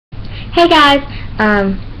Hey guys,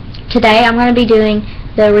 today I'm going to be doing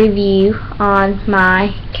the review on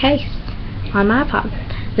my case, on my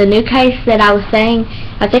iPod. The new case that I was saying,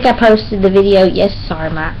 I think I posted the video, sorry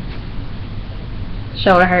my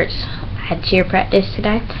shoulder hurts, I had cheer practice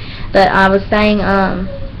today, but I was saying I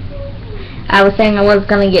was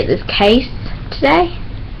going to get this case today,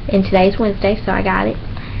 and today's Wednesday, so I got it,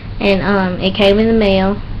 and it came in the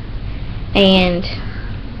mail, and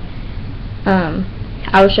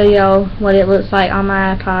I will show y'all what it looks like on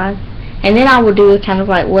my iPod, and then I will do a kind of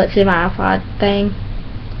like what's in my iPod thing.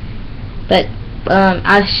 But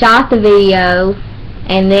I shot the video,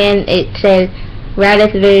 and then it said right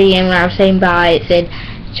at the very end when I was saying bye, it said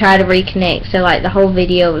try to reconnect. So like the whole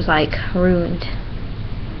video was like ruined.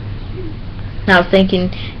 And I was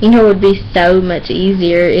thinking, you know, it would be so much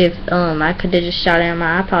easier if I could have just shot it on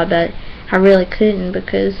my iPod, but I really couldn't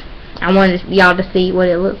because I wanted y'all to see what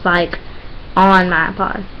it looks like on my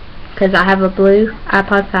iPod, because I have a blue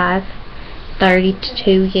iPod 5,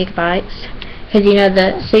 32 gigabytes, because you know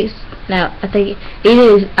the 6, no, I think it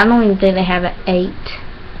is, I don't even think they have an 8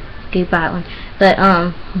 gigabyte one, but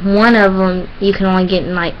one of them you can only get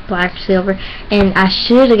in like black or silver, and I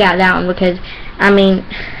should have got that one because, I mean,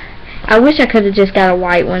 I wish I could have just got a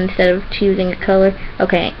white one instead of choosing a color.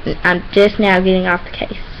 Okay, I'm just now getting off the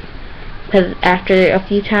case, because after a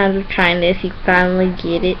few times of trying this, you finally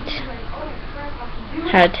get it.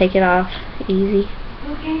 How to take it off easy.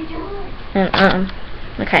 And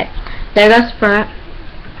okay, there goes the front.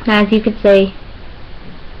 Now as you can see,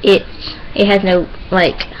 it has no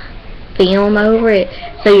like film over it,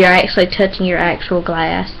 so you're actually touching your actual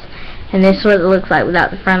glass. And this is what it looks like without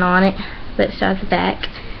the front on it, but it starts the back.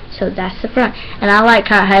 So that's the front. And I like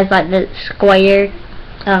how it has like the square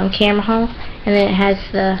camera hole, and then it has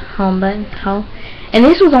the home button hole. And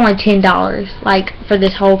this was only $10, like for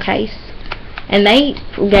this whole case. And they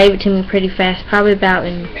gave it to me pretty fast, probably about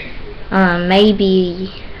in maybe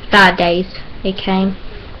 5 days it came.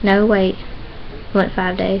 No, wait, it wasn't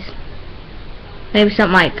 5 days. Maybe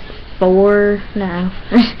something like 4, no.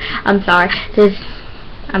 I'm sorry,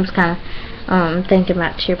 I'm just kind of thinking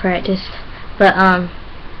about cheer practice. But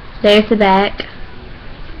there's the back,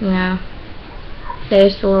 you know,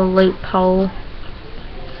 there's the little loophole.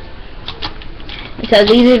 So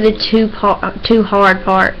these are the two hard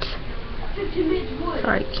parts.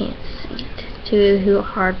 Sorry, you can't see it. Two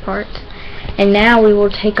hard parts. And now we will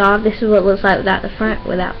take off, this is what it looks like without the front,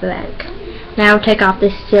 without the back. Now we'll take off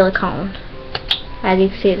this silicone. As you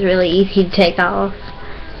can see, it's really easy to take off.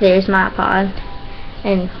 There's my iPod.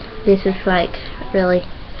 And this is like really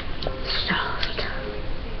soft.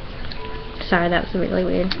 Sorry, that was really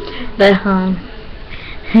weird. But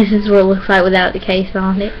this is what it looks like without the case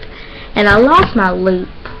on it. And I lost my loop.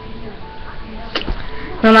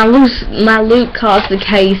 When my loop caused the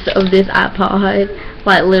case of this iPod.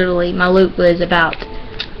 Like literally, my loop was about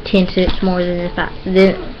 10 cents more than this than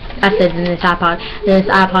this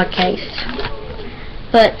iPod case.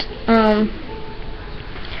 But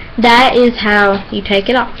that is how you take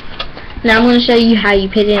it off. Now I'm going to show you how you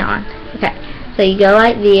put it on. Okay, so you go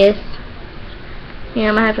like this. Yeah,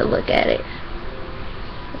 I'm gonna have to look at it.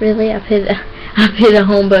 Really, I put the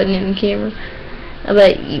home button in the camera,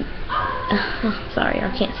 but you. Sorry, I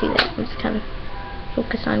can't see that. I'm just kind of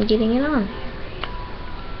focus on getting it on.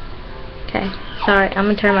 Okay, sorry, I'm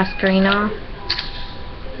gonna turn my screen off.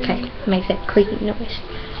 Okay, makes that clicking noise.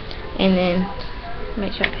 And then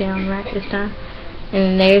make sure I put it on right this time. And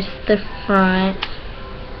then there's the front.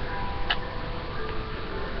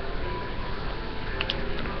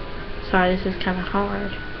 Sorry, this is kind of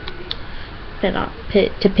hard.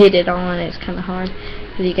 To put it on, it's kind of hard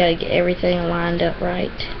because you gotta get everything lined up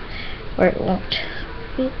right, or it won't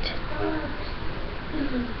fit.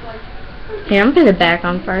 Here, I'm gonna put it back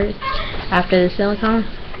on first after the silicone.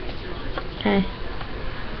 Okay.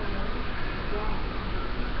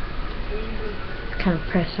 Kind of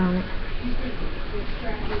press on it.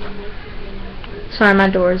 Sorry, my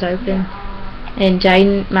door is open. And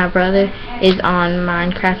Jaden, my brother, is on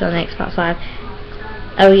Minecraft on Xbox Live.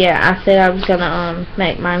 Oh yeah, I said I was gonna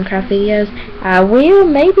make Minecraft videos. I will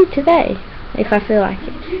maybe today if I feel like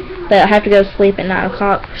it. But I have to go to sleep at 9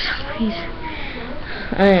 o'clock for some reason.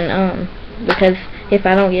 And because if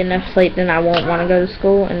I don't get enough sleep, then I won't want to go to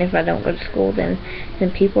school. And if I don't go to school, then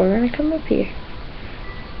people are gonna come up here.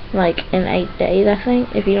 Like in 8 days, I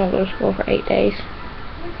think. If you don't go to school for 8 days,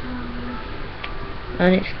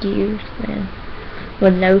 unexcused, then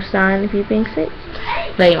with no sign of you being sick.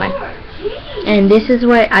 But anyway, and this is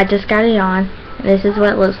what I just got it on. This is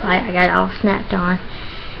what it looks like. I got it all snapped on.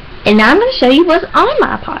 And now I'm going to show you what's on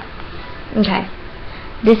my iPod. Okay,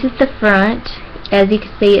 this is the front. As you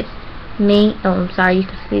can see, it's me. Oh, I'm sorry, you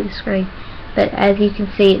can see the screen. But as you can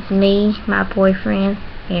see, it's me, my boyfriend.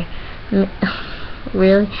 Here,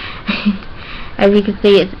 really? As you can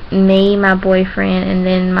see, it's me, my boyfriend, and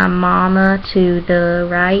then my mama to the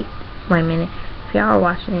right. Wait a minute. If y'all are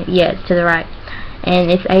watching it, yeah, it's to the right.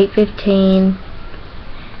 And it's 8:15.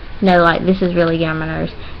 No, like, this is really getting on my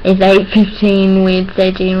nerves. It's 8:15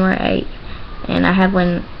 Wednesday, January 8th. And I have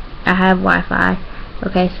Wi-Fi.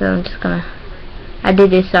 Okay, so I'm just gonna... I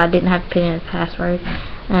did this so I didn't have to put in a password.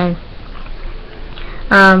 And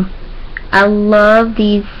I love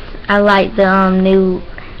these. I like the new.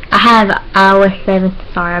 I have iOS 7.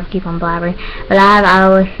 Sorry, I keep on blabbering, but I have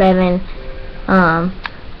iOS 7 .4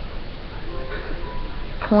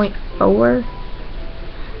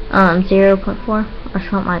 0.4 or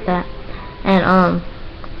something like that, and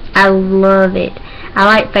I love it. I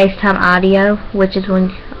like FaceTime audio, which is when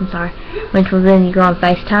you go on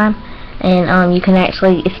FaceTime, and you can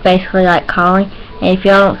actually, it's basically like calling. And if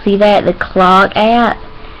y'all don't see that, the clock app,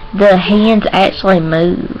 the hands actually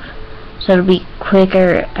move, so it'll be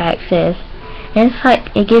quicker access, and it's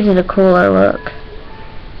like, it gives it a cooler look.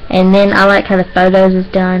 And then I like how the photos is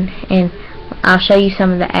done, and I'll show you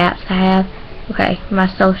some of the apps I have. Okay, my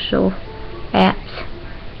social apps.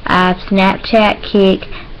 I have Snapchat, Kick,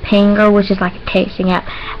 Pinger, which is like a texting app.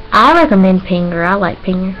 I recommend Pinger. I like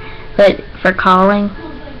Pinger. But for calling,